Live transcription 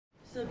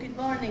So good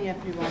morning,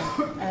 everyone.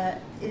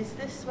 Is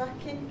this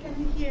working? Can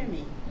you hear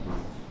me?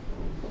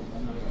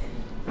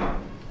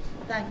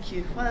 Thank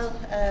you. Well,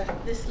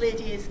 this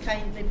lady is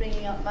kindly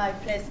bringing up my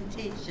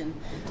presentation.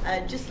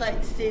 I'd just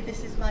like to say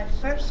this is my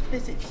first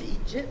visit to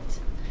Egypt,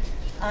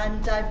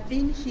 and I've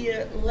been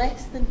here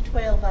less than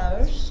 12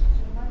 hours.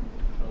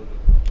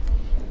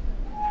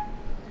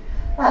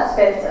 That's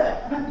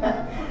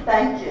better.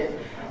 Thank you.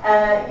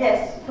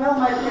 Yes, well,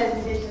 my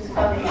presentation is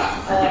coming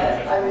up.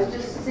 I was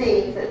just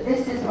saying that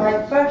this is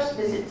my first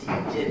visit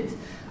to Egypt,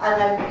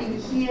 and I've been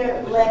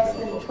here less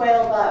than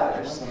 12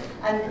 hours.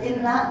 And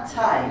in that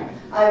time,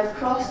 I've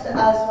crossed the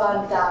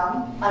Aswan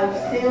Dam, I've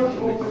sailed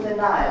over the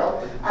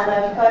Nile, and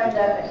I've found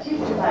out a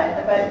huge amount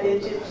about the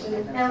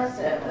Egyptian health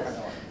service.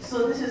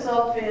 So this is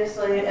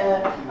obviously,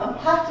 I'm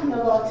packing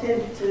a lot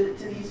into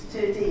these 2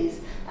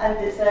 days, and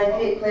it's a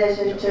great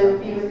pleasure to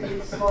be with you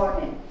this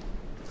morning.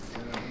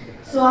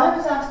 So I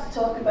was asked to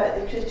talk about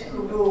the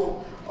critical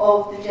role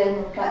of the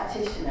general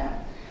practitioner,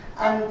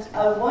 and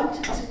I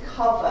wanted to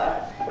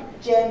cover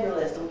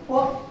generalism.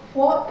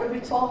 What are we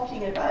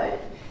talking about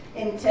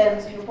in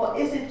terms of what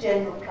is a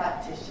general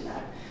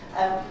practitioner?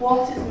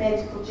 What is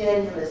medical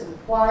generalism?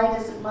 Why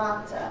does it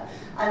matter?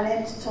 And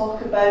then to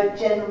talk about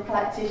general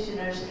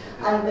practitioners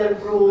and their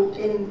role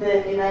in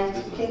the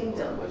United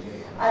Kingdom.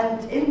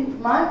 And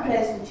in my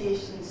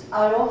presentations,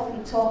 I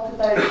often talk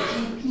about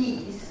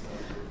GPs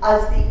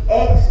as the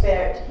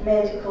expert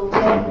medical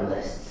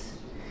generalists.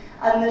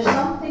 And there's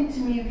something to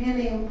me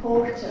really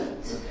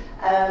important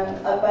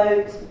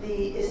about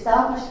the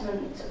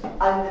establishment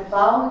and the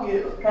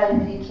value of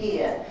primary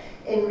care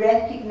in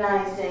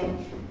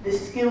recognising the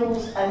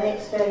skills and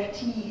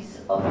expertise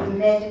of the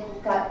medical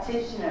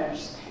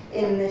practitioners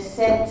in this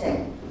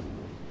setting.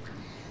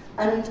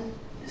 And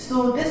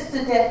so this is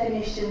a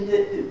definition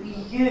that we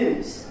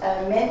use.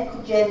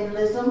 Medical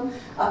generalism,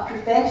 a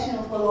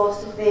professional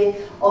philosophy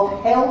of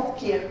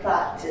healthcare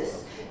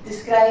practice,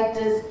 described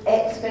as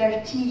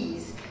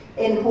expertise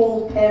in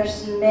whole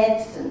person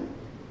medicine.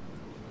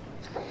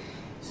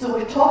 So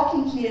we're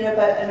talking here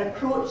about an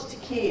approach to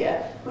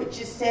care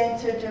which is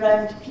centred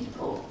around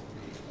people.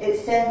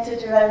 It's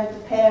centred around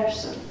the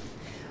person.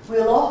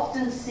 We'll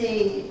often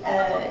say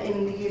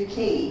in the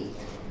UK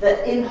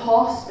that in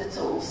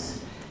hospitals,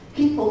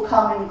 people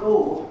come and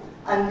go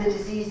and the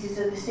diseases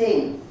are the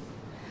same.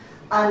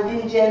 And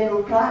in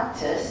general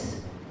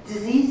practice,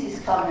 diseases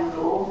come and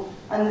go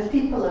and the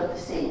people are the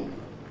same.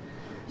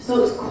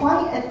 So it's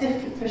quite a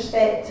different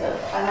perspective,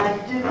 and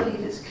I do believe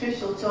it's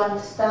crucial to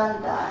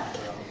understand that.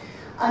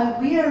 And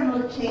we are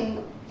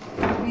looking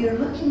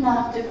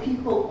after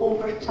people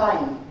over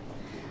time.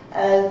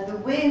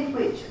 The way in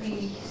which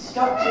we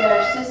structure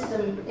our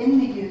system in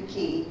the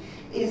UK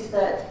is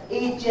that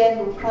a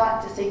general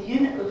practice, a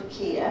unit of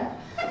care,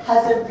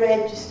 has a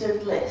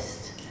registered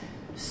list.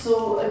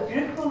 So a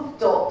group of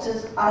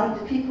doctors and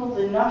the people,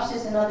 the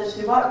nurses and others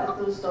who work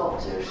with those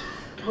doctors,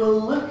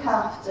 will look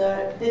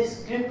after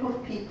this group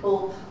of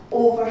people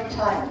over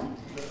time.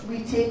 We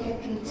take a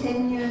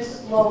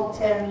continuous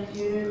long-term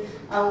view,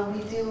 and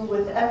we deal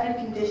with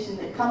every condition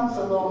that comes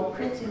along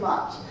pretty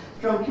much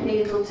from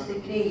cradle to the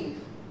grave.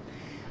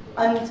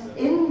 And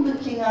in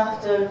looking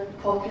after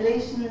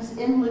populations,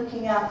 in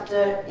looking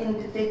after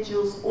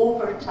individuals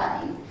over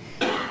time,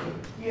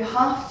 you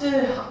have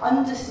to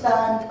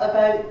understand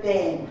about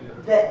them,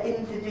 the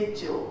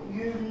individual.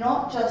 You're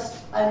not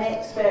just an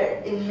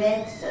expert in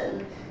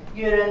medicine,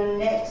 you're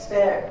an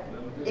expert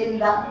in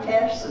that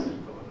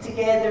person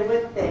together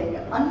with them. You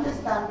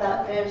understand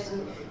that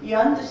person, you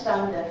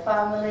understand their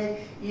family,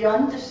 you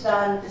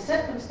understand the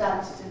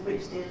circumstances in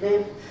which they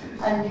live,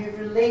 and you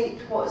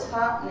relate what's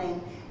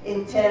happening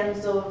in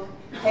terms of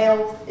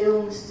health,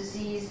 illness,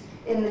 disease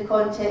in the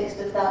context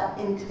of that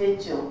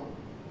individual.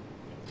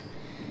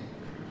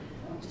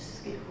 I'll just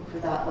skip over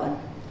that one.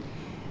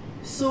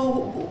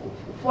 So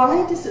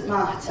why does it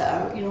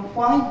matter? You know,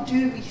 why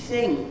do we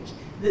think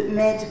that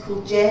medical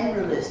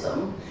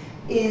generalism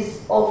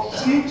is of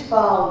huge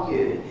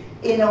value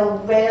in a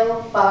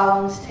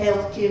well-balanced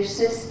healthcare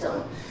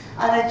system?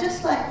 And I'd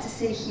just like to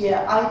say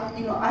here,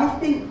 I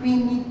think we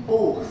need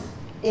both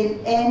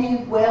in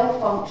any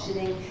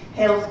well-functioning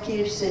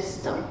healthcare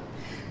system.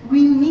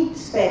 We need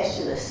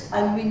specialists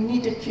and we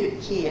need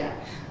acute care,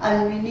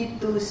 and we need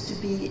those to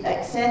be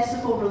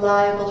accessible,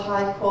 reliable,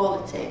 high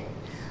quality.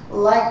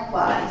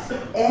 Likewise,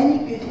 any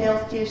good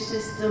healthcare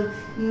system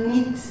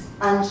needs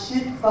and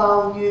should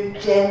value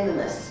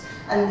generalists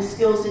and the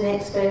skills and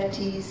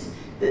expertise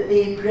that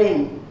they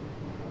bring.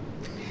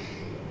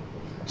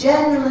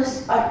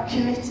 Generalists are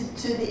committed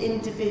to the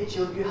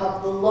individual. You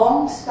have the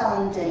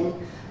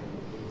long-standing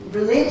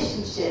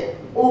relationship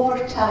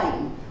over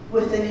time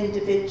with an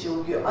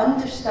individual. You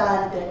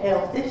understand their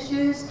health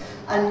issues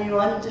and you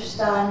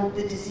understand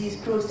the disease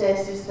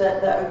processes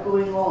that are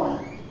going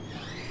on.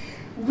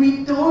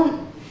 We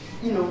don't,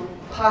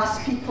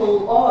 pass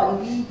people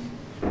on.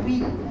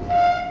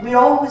 We're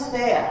always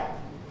there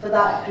for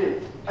that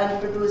group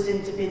and for those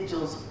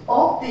individuals.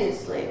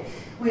 Obviously,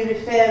 we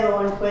refer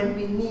on when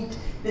we need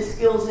the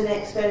skills and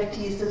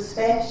expertise of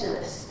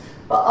specialists,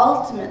 but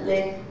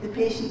ultimately the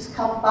patients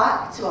come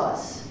back to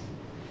us.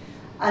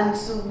 And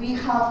so we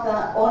have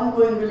that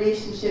ongoing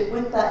relationship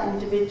with that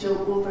individual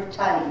over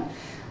time.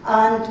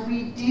 And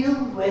we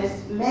deal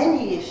with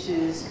many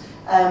issues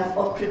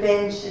of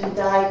prevention,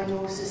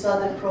 diagnosis,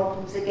 other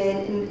problems,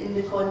 again, in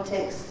the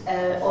context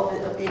of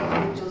the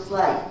individual's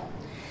life.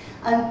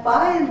 And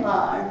by and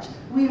large,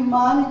 we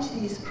manage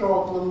these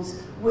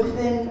problems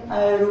within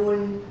our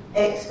own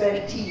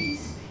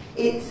expertise.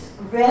 It's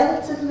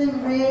relatively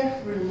rare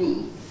for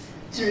me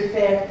to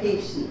refer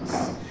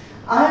patients.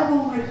 I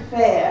will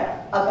refer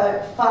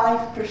about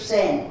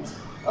 5%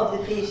 of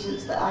the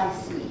patients that I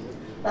see.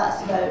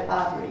 That's about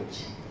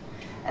average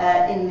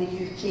in the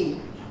UK.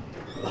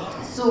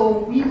 So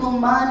we will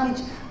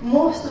manage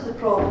most of the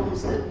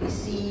problems that we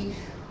see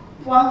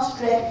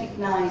whilst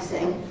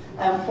recognising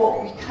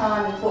what we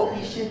can and what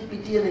we should be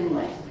dealing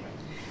with.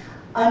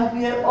 And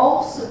we are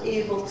also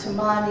able to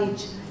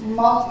manage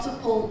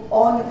multiple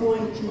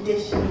ongoing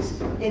conditions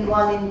in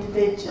one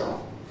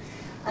individual.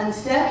 And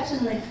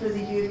certainly for the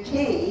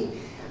UK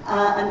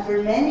and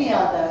for many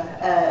other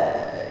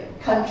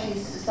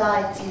countries,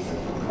 societies,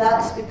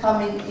 that's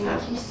becoming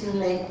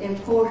increasingly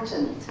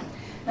important.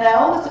 Now, I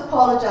always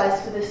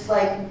apologise for this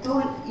slide.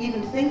 Don't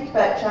even think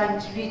about trying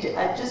to read it.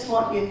 I just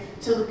want you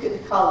to look at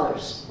the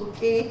colours,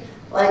 okay?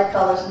 Light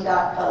colours and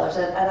dark colours,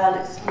 and I'll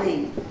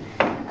explain.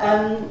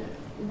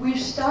 We're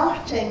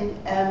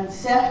starting,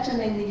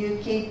 certainly in the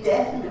UK,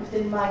 definitely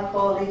within my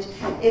college,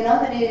 in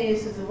other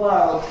areas of the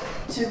world,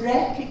 to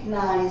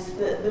recognise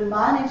that the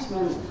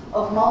management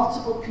of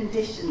multiple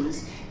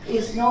conditions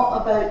is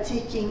not about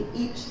taking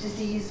each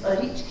disease or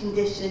each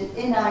condition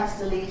in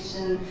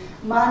isolation,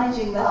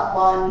 managing that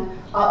one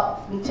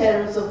up in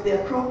terms of the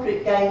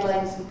appropriate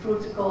guidelines and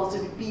protocols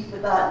that would be for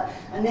that,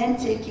 and then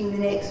taking the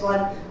next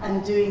one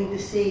and doing the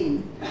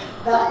same.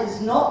 That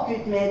is not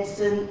good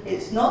medicine,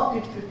 it's not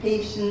good for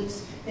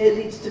patients, it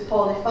leads to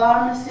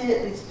polypharmacy,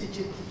 it leads to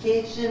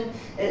duplication,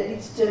 it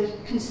leads to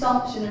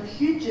consumption of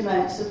huge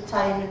amounts of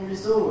time and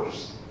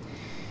resource.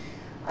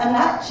 And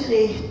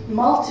actually,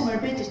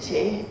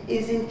 multimorbidity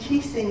is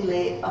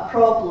increasingly a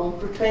problem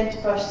for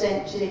 21st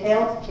century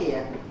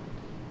healthcare.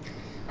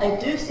 I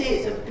do say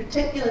it's of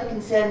particular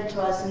concern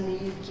to us in the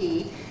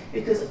UK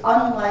because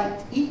unlike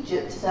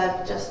Egypt, as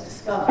I've just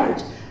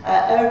discovered,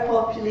 our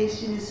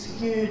population is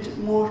skewed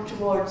more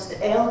towards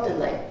the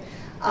elderly.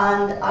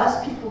 And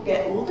as people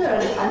get older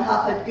and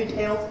have had good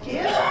health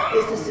care,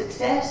 it's a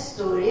success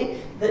story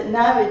that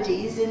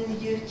nowadays in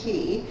the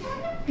UK,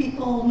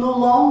 people no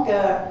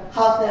longer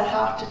have their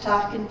heart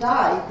attack and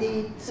die.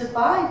 They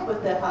survive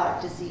with their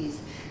heart disease.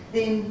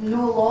 They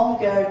no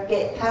longer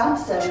get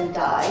cancer and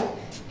die.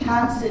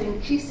 Cancer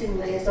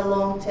increasingly is a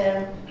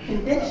long-term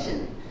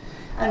condition.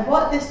 And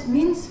what this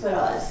means for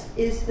us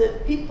is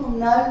that people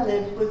now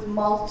live with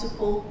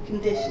multiple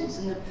conditions.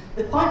 And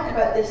the point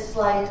about this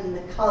slide and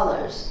the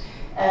colours,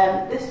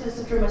 this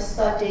was from a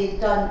study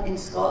done in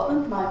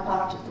Scotland, my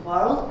part of the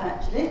world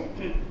actually.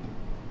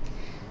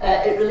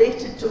 It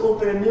related to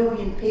over 1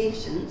 million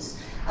patients,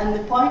 and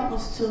the point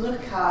was to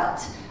look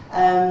at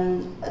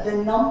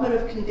the number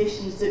of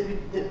conditions that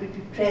would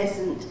be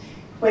present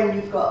when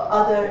you've got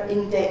other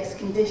index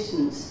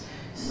conditions.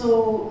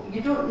 So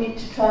you don't need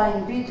to try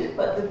and read it,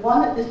 but the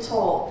one at the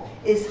top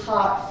is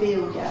heart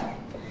failure.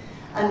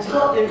 And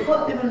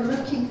what they were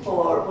looking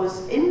for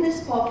was, in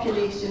this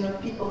population of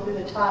people who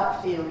had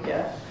heart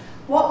failure,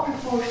 what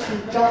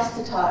proportion just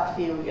had heart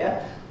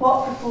failure,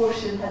 what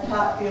proportion had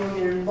heart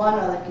failure in one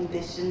other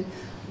condition,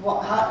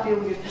 what heart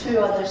failure 2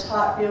 others,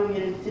 heart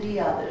failure in 3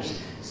 others.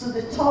 So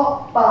the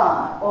top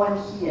bar on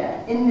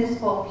here, in this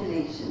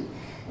population,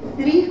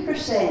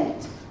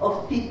 3%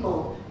 of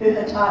people who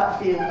had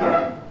heart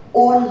failure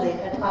only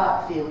had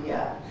heart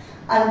failure.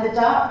 And the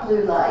dark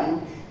blue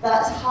line,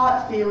 that's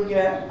heart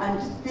failure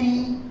and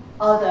 3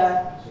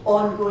 other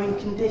ongoing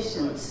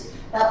conditions.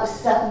 That was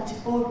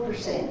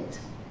 74%.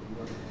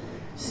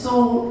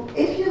 So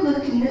if you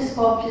look in this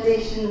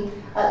population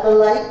at the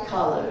light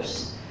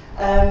colours,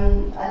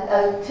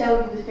 I'll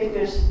tell you the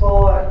figures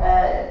for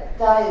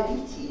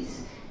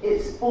diabetes.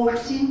 It's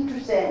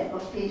 14%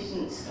 of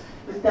patients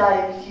with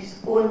diabetes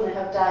only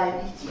have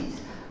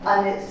diabetes,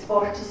 and it's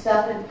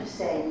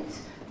 47%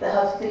 that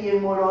have 3 or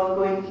more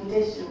ongoing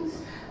conditions.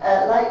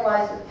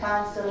 Likewise with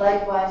cancer,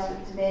 likewise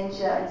with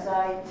dementia,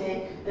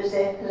 anxiety, there's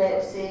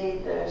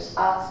epilepsy, there's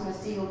asthma,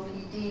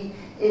 COPD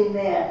in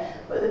there.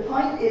 But the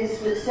point is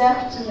that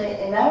certainly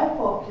in our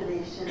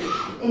population,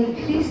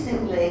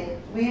 increasingly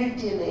we're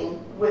dealing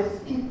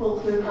with people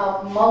who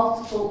have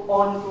multiple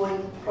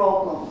ongoing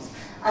problems.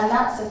 And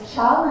that's a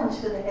challenge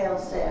for the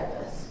health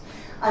service.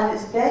 And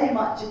it's very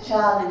much a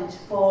challenge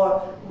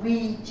for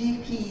we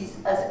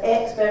GPs as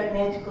expert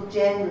medical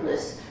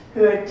generalists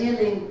who are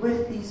dealing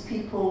with these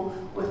people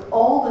with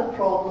all their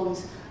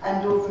problems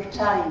and over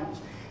time.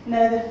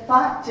 Now, the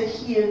factor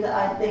here that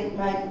I think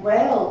might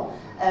well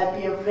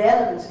be of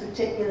relevance,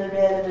 particular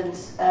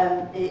relevance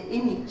in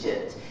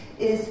Egypt,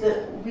 is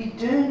that we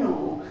do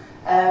know,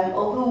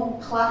 although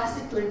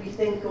classically we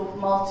think of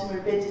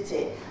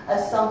multimorbidity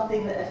as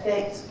something that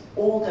affects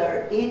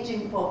older,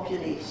 ageing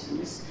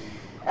populations,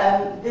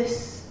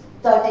 this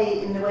study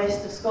in the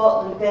west of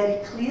Scotland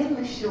very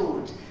clearly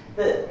showed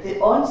that the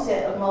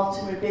onset of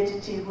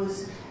multimorbidity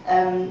was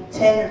 10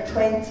 or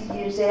 20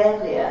 years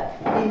earlier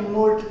in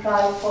more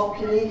deprived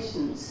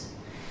populations.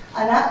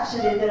 And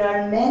actually there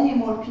are many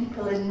more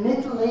people in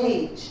middle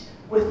age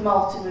with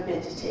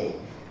multimorbidity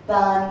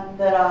than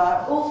there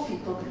are old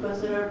people,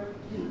 because there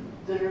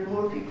are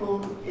more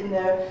people in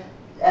their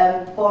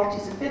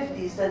 40s and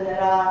 50s than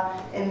there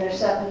are in their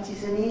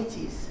 70s and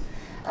 80s.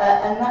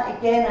 And that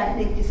again I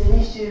think is an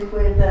issue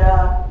where there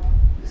are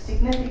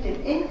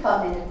significant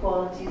income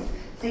inequalities,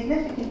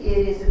 significant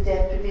areas of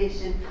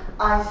deprivation.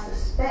 I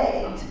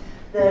suspect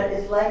there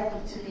is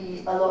likely to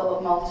be a lot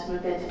of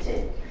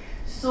multimorbidity.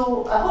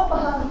 So I hope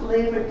I haven't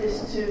laboured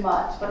this too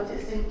much, but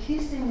it's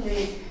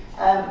increasingly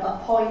a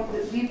point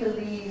that we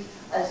believe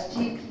as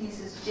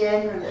GPs, as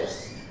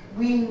generalists,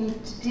 we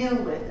need to deal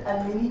with,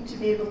 and we need to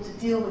be able to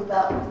deal with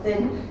that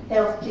within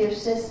healthcare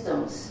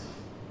systems.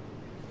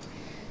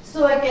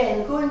 So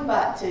again, going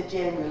back to a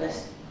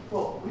generalist,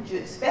 what would you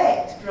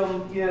expect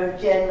from your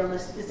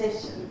generalist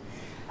physician?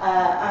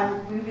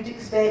 And we would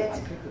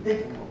expect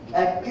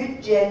a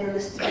good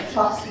generalist to be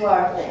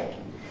trustworthy.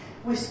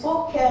 We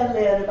spoke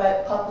earlier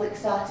about public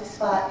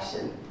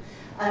satisfaction,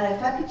 and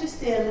if I could just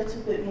say a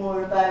little bit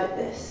more about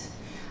this.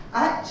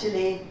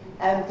 Actually,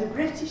 the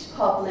British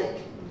public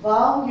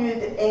value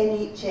the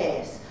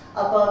NHS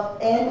above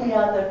any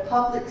other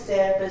public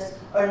service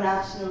or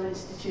national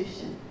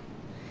institution.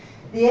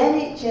 The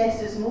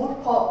NHS is more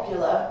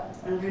popular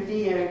and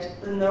revered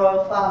than the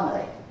royal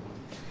family.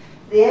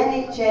 The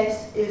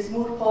NHS is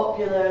more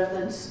popular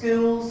than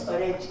schools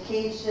or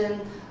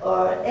education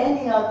or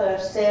any other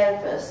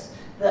service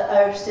that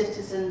our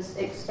citizens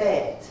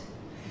expect.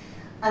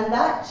 And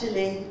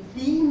actually,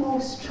 the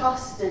most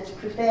trusted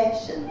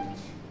profession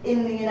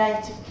in the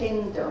United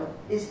Kingdom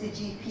is the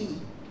GP.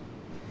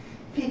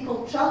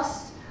 People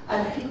trust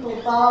and people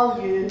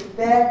value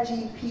their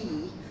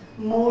GP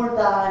more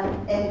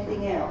than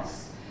anything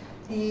else.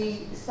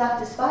 The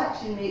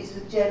satisfaction rates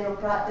with general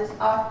practice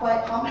are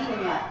quite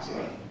humbling,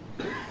 actually.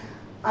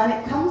 And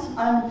it comes,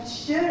 I'm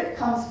sure it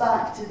comes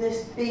back to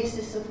this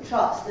basis of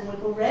trust, and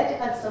we've already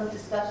had some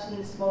discussion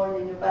this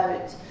morning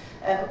about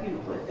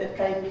with the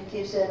primary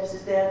care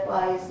services, their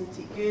whys and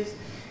TQs.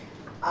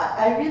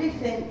 I really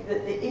think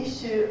that the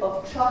issue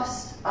of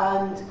trust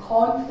and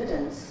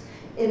confidence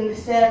in the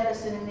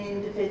service and in the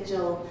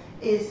individual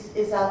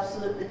is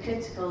absolutely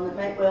critical, and it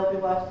might well be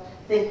worth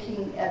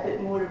thinking a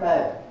bit more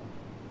about.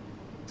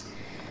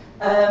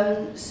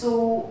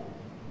 So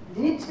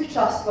you need to be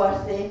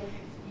trustworthy.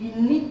 You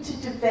need to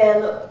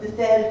develop the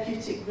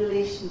therapeutic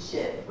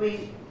relationship.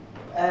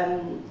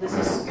 There's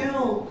a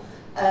school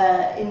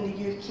in the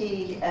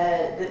UK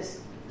that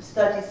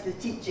studies the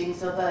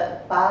teachings of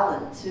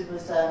Ballant, who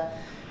was a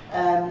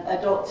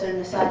doctor and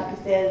a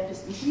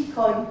psychotherapist, and he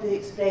coined the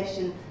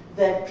expression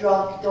the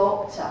drug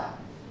doctor.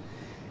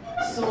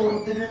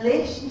 So the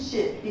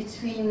relationship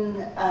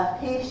between a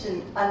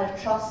patient and a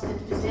trusted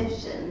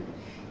physician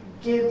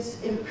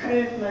gives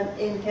improvement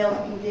in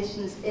health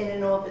conditions in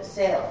and of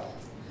itself.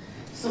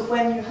 So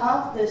when you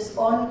have this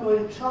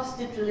ongoing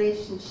trusted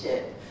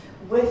relationship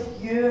with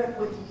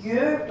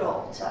your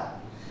doctor,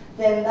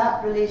 then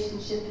that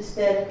relationship is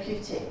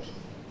therapeutic.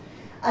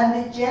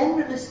 And the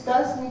generalist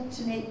does need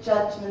to make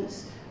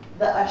judgments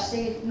that are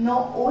safe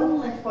not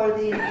only for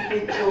the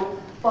individual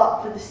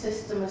but for the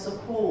system as a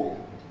whole.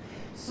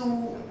 So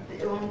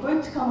I'm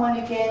going to come on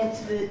again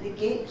to the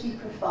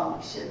gatekeeper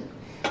function.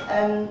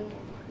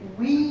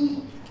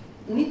 We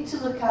need to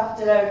look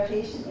after our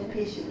patient and the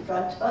patient in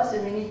front of us,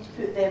 and we need to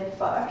put them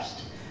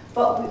first.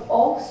 But we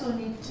also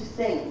need to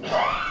think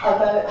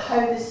about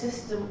how the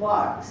system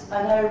works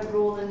and our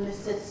role in the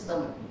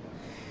system.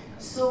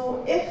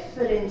 So if,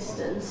 for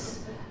instance,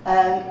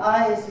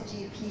 I as a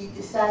GP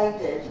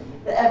decided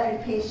that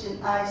every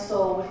patient I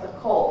saw with a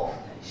cough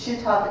should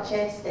have a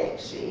chest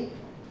x-ray,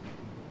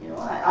 you know,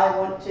 I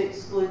want to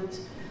exclude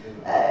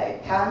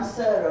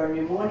cancer or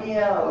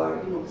pneumonia or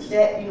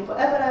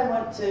whatever I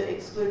want to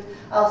exclude,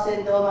 I'll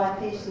send all my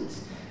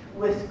patients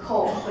with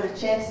cough for a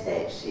chest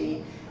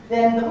x-ray,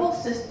 then the whole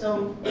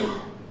system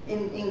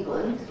in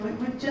England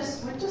would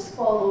just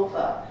fall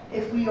over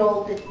if we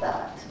all did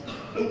that.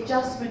 It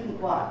just wouldn't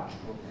work.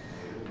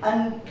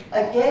 And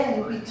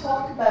again, we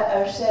talk about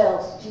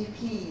ourselves,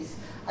 GPs,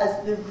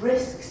 as the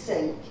risk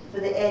sink for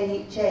the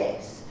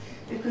NHS,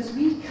 because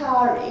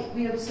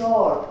we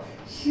absorb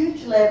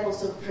huge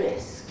levels of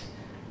risk,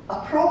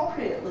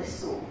 appropriately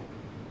so,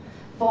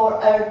 for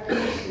our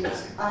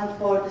patients and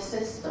for the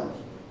system.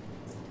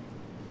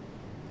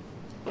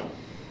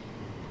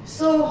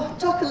 So,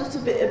 talk a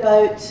little bit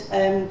about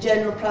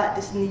general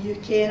practice in the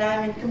UK, and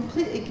I'm in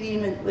complete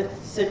agreement with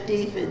Sir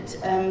David.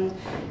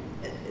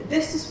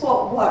 This is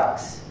what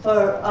works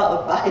for,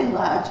 by and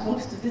large,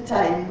 most of the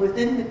time,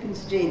 within the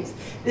constraints.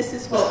 This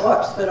is what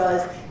works for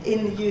us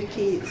in the UK.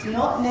 It's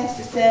not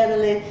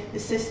necessarily the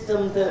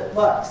system that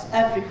works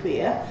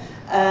everywhere,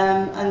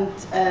 and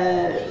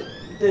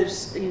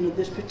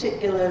there's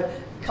particular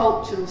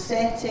cultural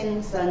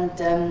settings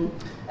and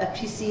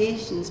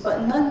appreciations,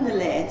 but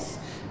nonetheless,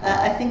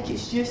 I think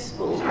it's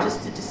useful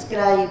just to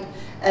describe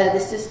the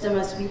system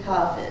as we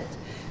have it.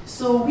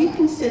 So we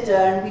consider,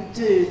 and we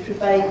do,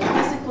 provide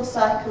physical,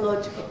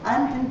 psychological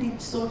and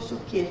indeed social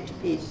care to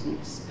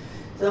patients.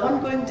 So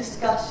ongoing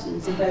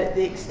discussions about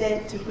the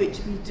extent to which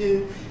we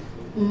do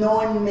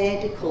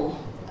non-medical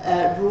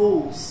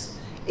roles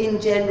in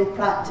general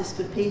practice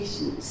for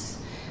patients.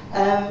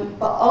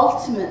 But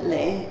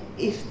ultimately,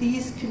 if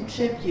these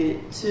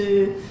contribute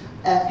to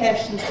a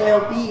person's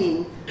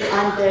well-being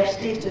and their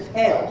state of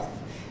health,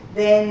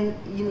 then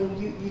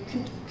you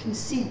could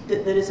concede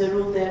that there is a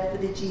role there for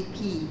the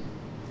GP.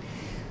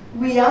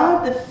 We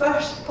are the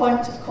first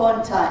point of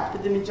contact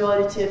for the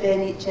majority of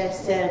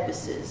NHS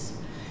services.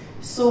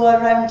 So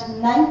around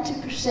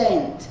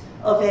 90%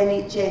 of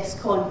NHS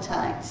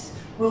contacts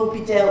will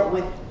be dealt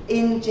with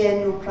in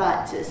general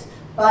practice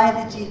by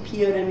the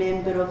GP or a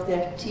member of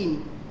their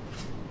team.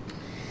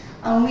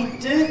 And we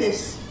do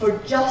this for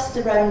just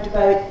around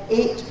about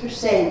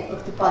 8%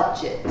 of the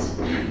budget.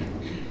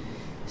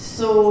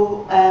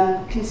 So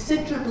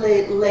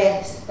considerably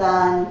less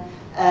than,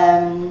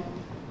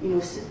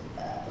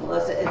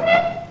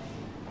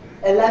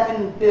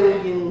 11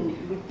 billion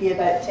would be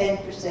about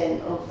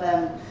 10% of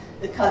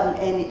the current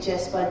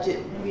NHS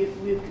budget.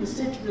 We're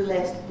considerably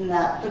less than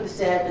that for the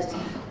service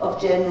of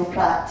general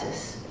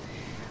practice.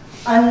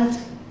 And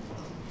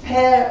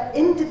per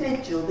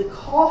individual, the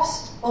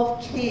cost of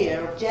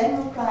care, of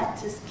general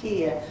practice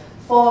care,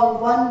 for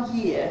 1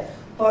 year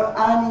for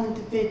an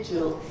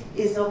individual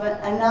is of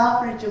an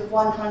average of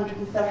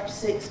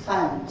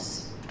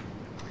 £136.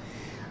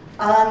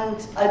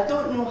 And I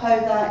don't know how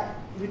that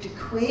would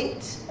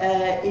equate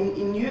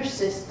in your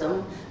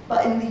system,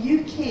 but in the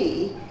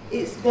UK,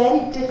 it's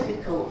very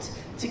difficult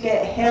to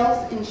get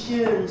health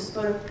insurance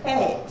for a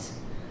pet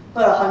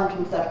for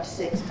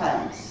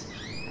 £136.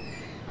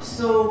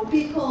 So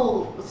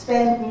people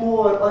spend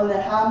more on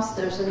their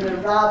hamsters and their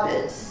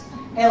rabbits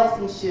health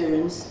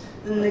insurance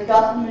than the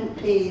government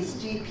pays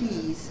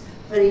GPs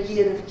for a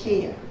year of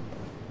care.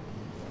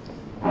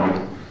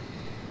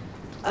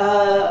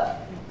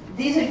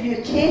 These are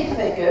UK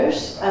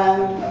figures.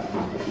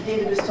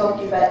 David was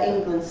talking about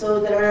England. So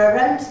there are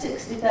around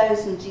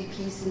 60,000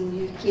 GPs in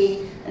the UK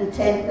and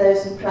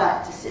 10,000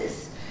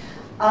 practices.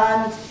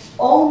 And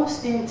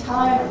almost the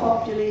entire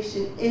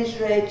population is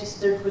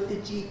registered with the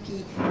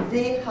GP.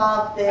 They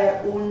have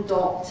their own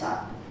doctor.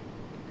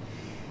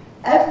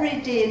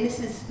 Every day, and this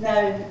is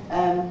now,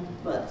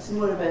 well, it's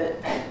more of a,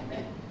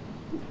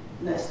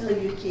 no, it's still a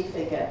UK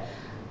figure,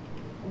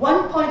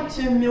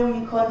 1.2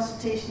 million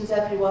consultations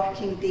every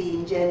working day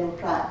in general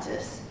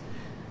practice.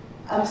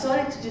 I'm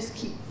sorry to just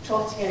keep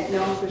trotting out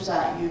numbers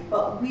at you,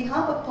 but we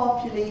have a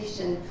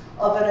population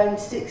of around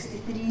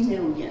 63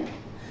 million.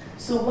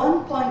 So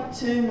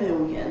 1.2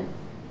 million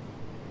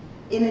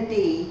in a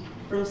day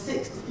from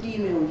 63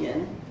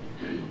 million.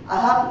 I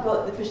haven't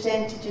got the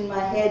percentage in my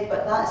head,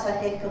 but that's a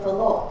heck of a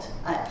lot,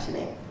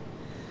 actually.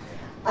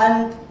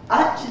 And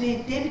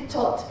actually, David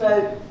talked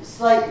about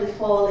slightly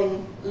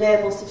falling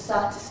levels of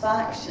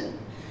satisfaction.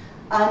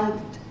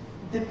 And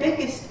the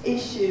biggest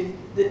issue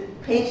that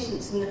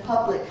patients and the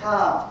public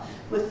have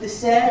with the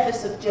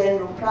service of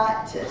general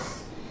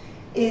practice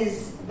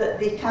is that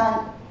they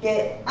can't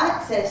get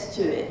access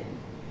to it.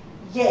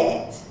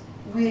 Yet,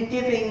 we're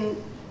giving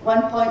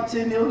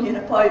 1.2 million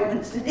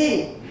appointments a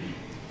day.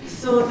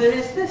 So there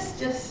is this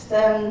just,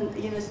 the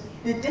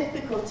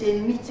difficulty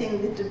in meeting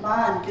the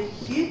demand, the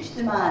huge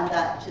demand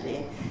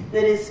actually,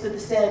 there is for the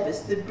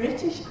service. The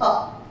British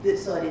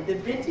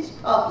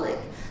public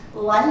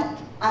like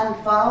and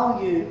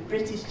value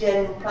British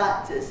general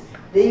practice.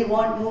 They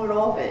want more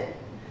of it,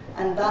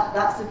 and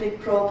that's a big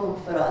problem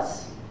for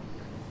us.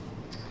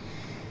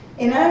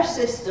 In our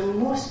system,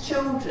 most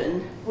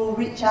children will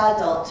reach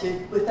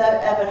adulthood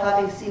without ever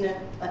having seen a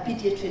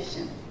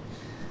paediatrician.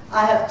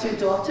 I have 2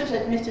 daughters.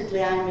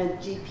 Admittedly, I'm a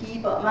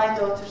GP, but my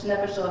daughters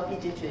never saw a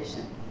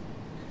paediatrician.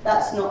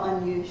 That's not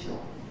unusual.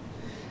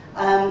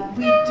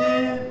 We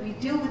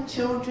deal with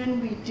children,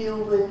 we deal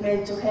with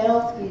mental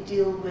health, we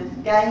deal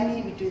with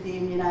gynae, we do the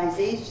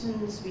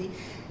immunisations,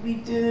 we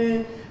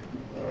do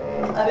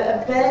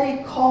a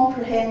very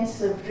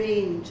comprehensive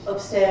range of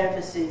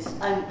services,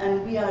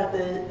 and we are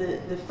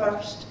the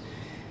first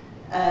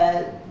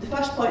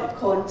point of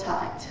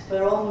contact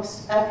for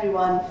almost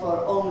everyone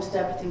for almost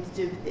everything to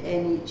do with the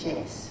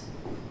NHS.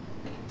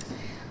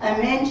 I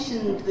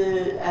mentioned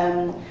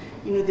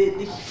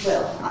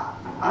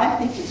I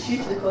think it's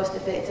hugely cost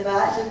effective.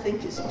 I actually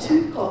think it's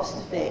too cost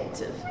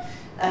effective.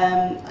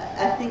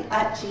 I think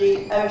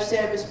actually our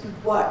service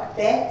would work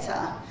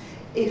better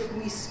if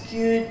we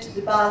skewed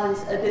the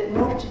balance a bit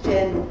more to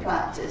general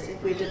practice.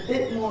 If we had a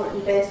bit more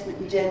investment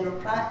in general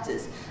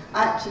practice,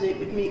 actually it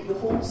would make the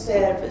whole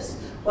service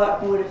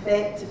work more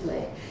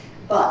effectively.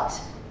 But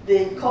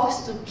the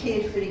cost of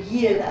care for a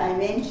year that I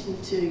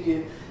mentioned to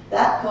you,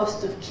 that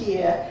cost of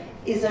care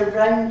is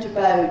around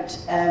about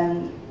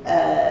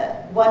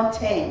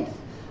 1/10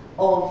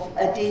 of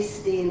a day's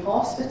stay in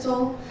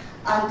hospital,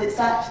 and it's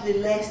actually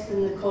less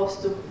than the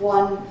cost of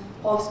one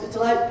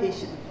hospital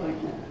outpatient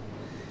appointment.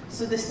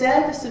 So the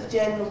service of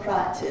general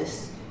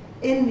practice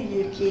in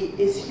the UK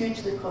is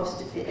hugely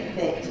cost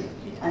effective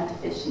and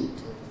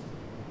efficient.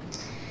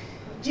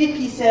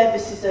 GP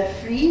services are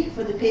free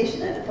for the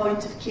patient at the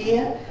point of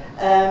care.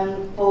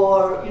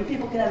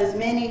 People can have as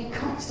many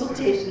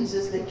consultations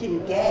as they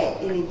can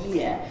get in a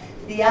year.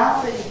 The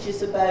average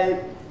is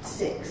about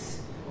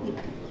 6.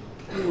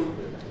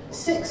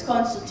 6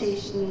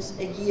 consultations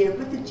a year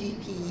with the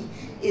GP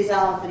is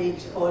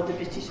average for the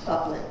British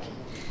public.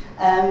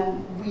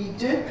 We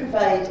do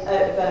provide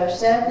out-of-hour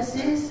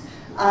services,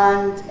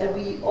 and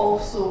we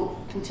also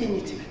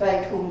continue to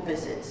provide home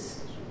visits.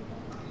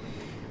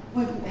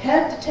 We've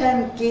heard the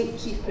term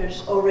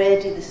gatekeepers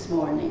already this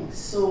morning,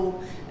 so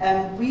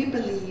we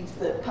believe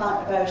that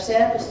part of our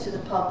service to the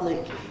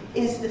public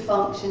is the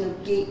function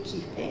of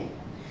gatekeeping.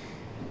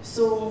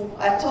 So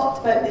I talked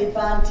about the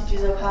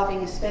advantages of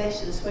having a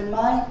specialist. When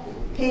my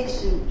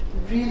patient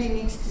really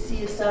needs to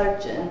see a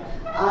surgeon,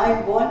 I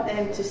want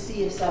them to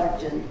see a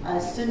surgeon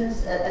as soon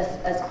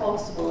as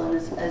possible and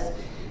as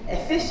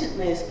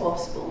efficiently as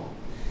possible.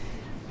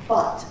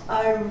 But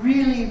I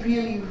really,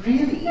 really,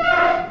 really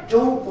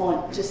don't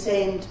want to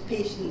send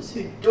patients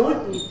who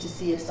don't need to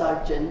see a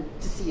surgeon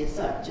to see a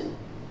surgeon.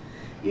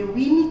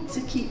 We need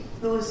to keep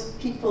those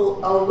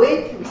people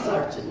away from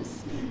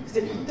surgeons. Because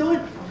if you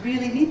don't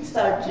really need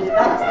surgery,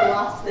 that's the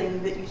last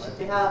thing that you should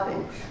be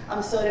having.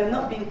 I'm sorry, I'm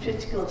not being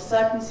critical of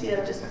surgeons here,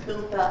 I've just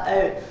pulled that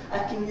out. I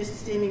can use the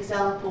same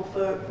example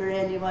for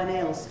anyone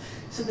else.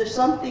 So there's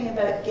something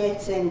about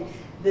getting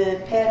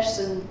the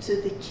person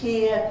to the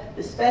care,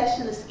 the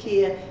specialist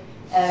care,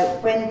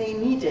 when they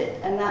need it,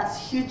 and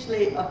that's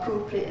hugely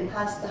appropriate and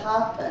has to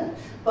happen,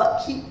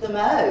 but keep them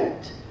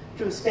out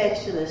from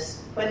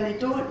specialists when they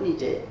don't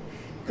need it.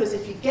 Because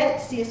if you get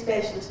to see a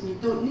specialist and you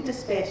don't need a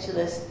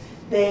specialist,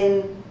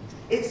 then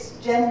it's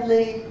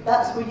generally,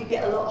 that's where you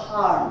get a lot of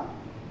harm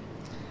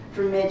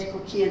from medical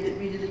care that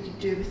we really could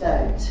do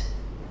without.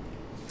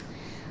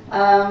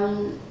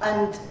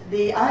 And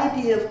the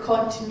idea of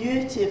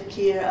continuity of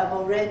care I've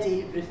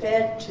already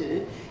referred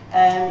to.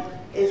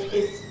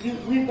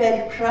 We're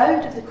very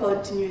proud of the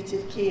continuity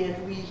of care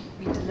we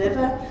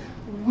deliver.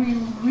 We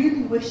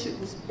really wish it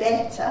was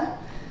better.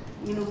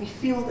 We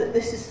feel that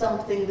this is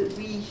something that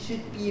we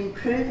should be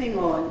improving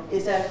on,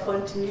 is our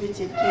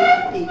continuity of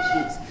care for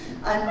patients.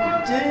 And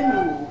we do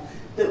know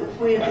that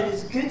where there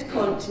is good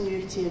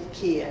continuity of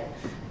care,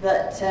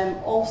 that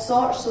all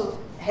sorts of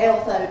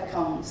health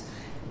outcomes,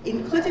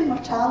 including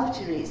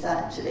mortality rates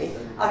actually,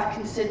 are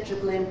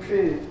considerably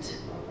improved.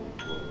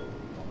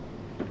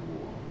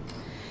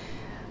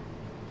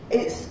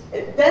 It's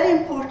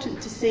very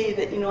important to say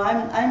that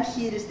I'm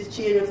here as the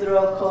chair of the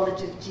Royal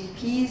College of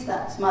GPs.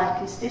 That's my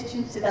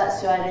constituency,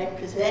 that's who I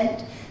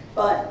represent.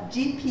 But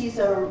GPs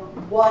are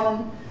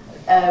one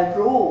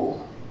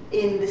role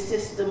in the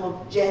system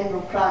of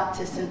general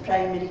practice and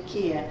primary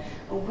care.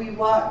 And we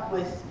work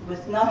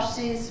with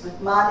nurses, with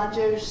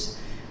managers,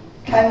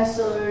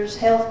 counsellors,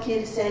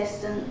 healthcare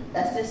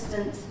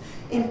assistants.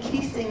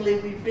 Increasingly,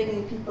 we're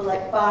bringing people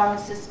like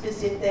pharmacists,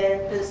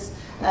 physiotherapists,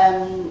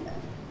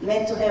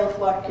 mental health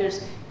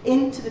workers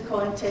into the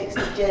context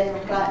of general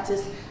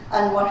practice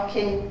and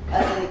working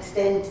as an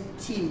extended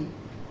team.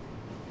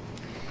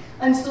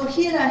 And so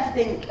here I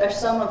think are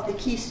some of the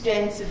key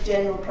strengths of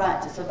general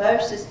practice, of our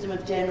system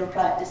of general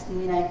practice in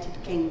the United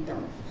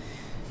Kingdom.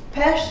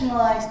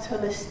 Personalised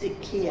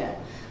holistic care.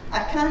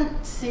 I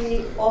can't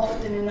say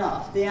often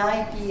enough the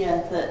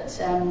idea that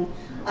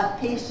a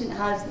patient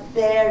has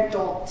their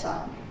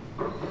doctor,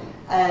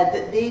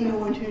 that they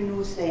know and who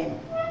knows them.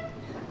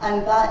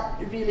 And that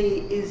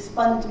really is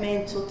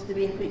fundamental to the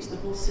way in which the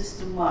whole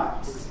system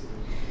works.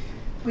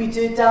 We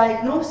do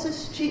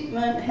diagnosis,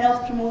 treatment,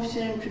 health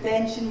promotion and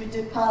prevention. We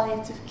do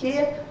palliative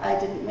care. I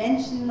didn't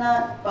mention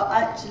that, but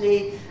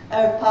actually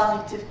our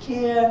palliative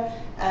care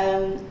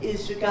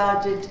is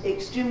regarded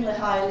extremely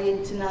highly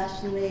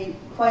internationally,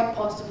 quite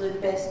possibly the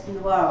best in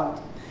the world.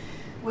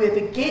 We have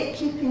a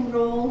gatekeeping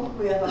role,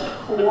 we have a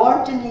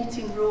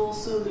coordinating role,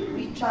 so that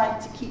we try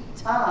to keep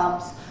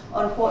tabs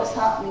on what's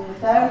happening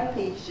with our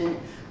patient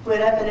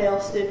wherever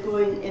else they're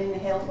going in the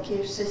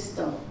healthcare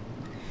system.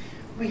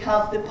 We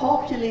have the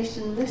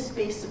population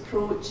list-based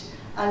approach,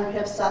 and we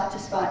have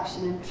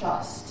satisfaction and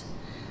trust.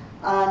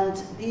 And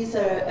these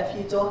are a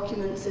few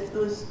documents, if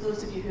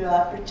those of you who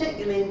are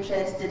particularly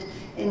interested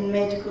in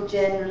medical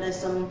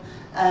generalism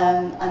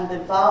and the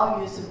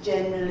values of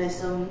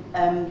generalism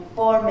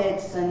for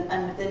medicine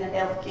and within a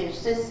healthcare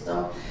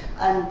system,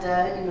 and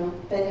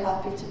very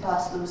happy to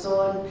pass those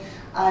on.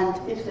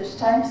 And if there's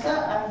time, sir,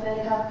 I'm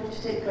very happy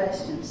to take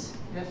questions.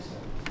 Yes,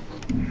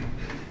 sir.